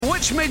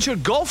Which major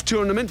golf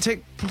tournament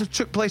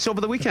took place over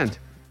the weekend?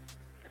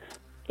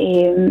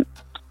 I'm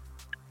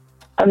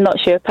not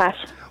sure. Pass.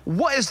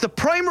 What is the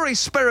primary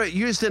spirit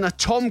used in a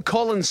Tom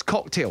Collins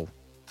cocktail?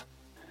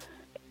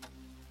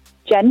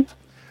 Gin.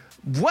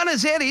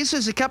 Buenos Aires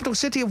is the capital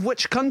city of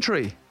which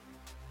country?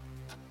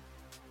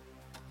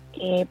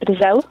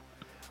 Brazil.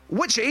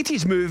 Which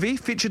 80s movie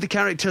featured the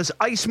characters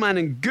Iceman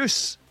and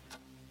Goose?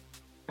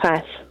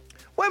 Pass.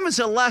 When was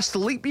the last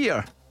leap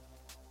year?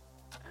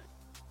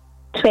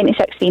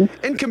 2016.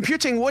 In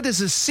computing, what does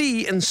the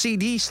C in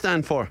CD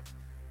stand for?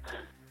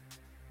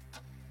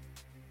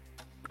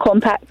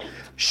 Compact.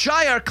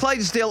 Shire,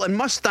 Clydesdale and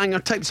Mustang are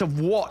types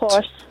of what?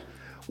 Horse.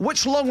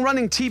 Which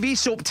long-running TV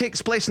soap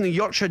takes place in the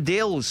Yorkshire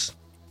Dales?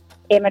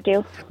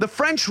 Emmerdale. The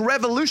French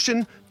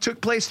Revolution took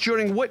place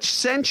during which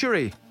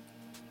century?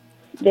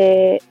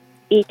 The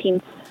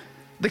 18th.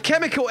 The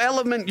chemical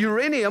element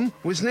uranium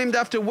was named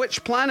after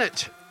which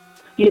planet?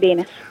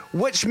 Uranus.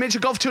 Which major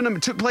golf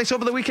tournament took place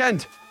over the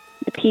weekend?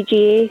 The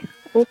PGA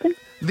Open.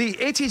 The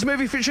 80s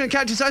movie featuring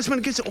characters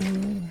Iceman Goose.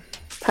 Oh,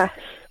 Pass.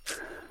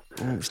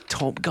 it was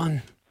Top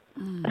Gun.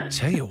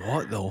 Tell you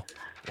what, though.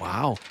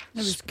 Wow. It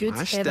was good,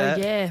 Smashed Heather,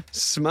 it. yeah.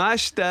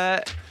 Smashed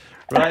it.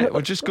 Right,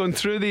 we're just going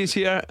through these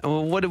here.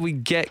 What did we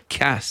get,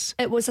 Cass?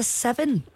 It was a 7.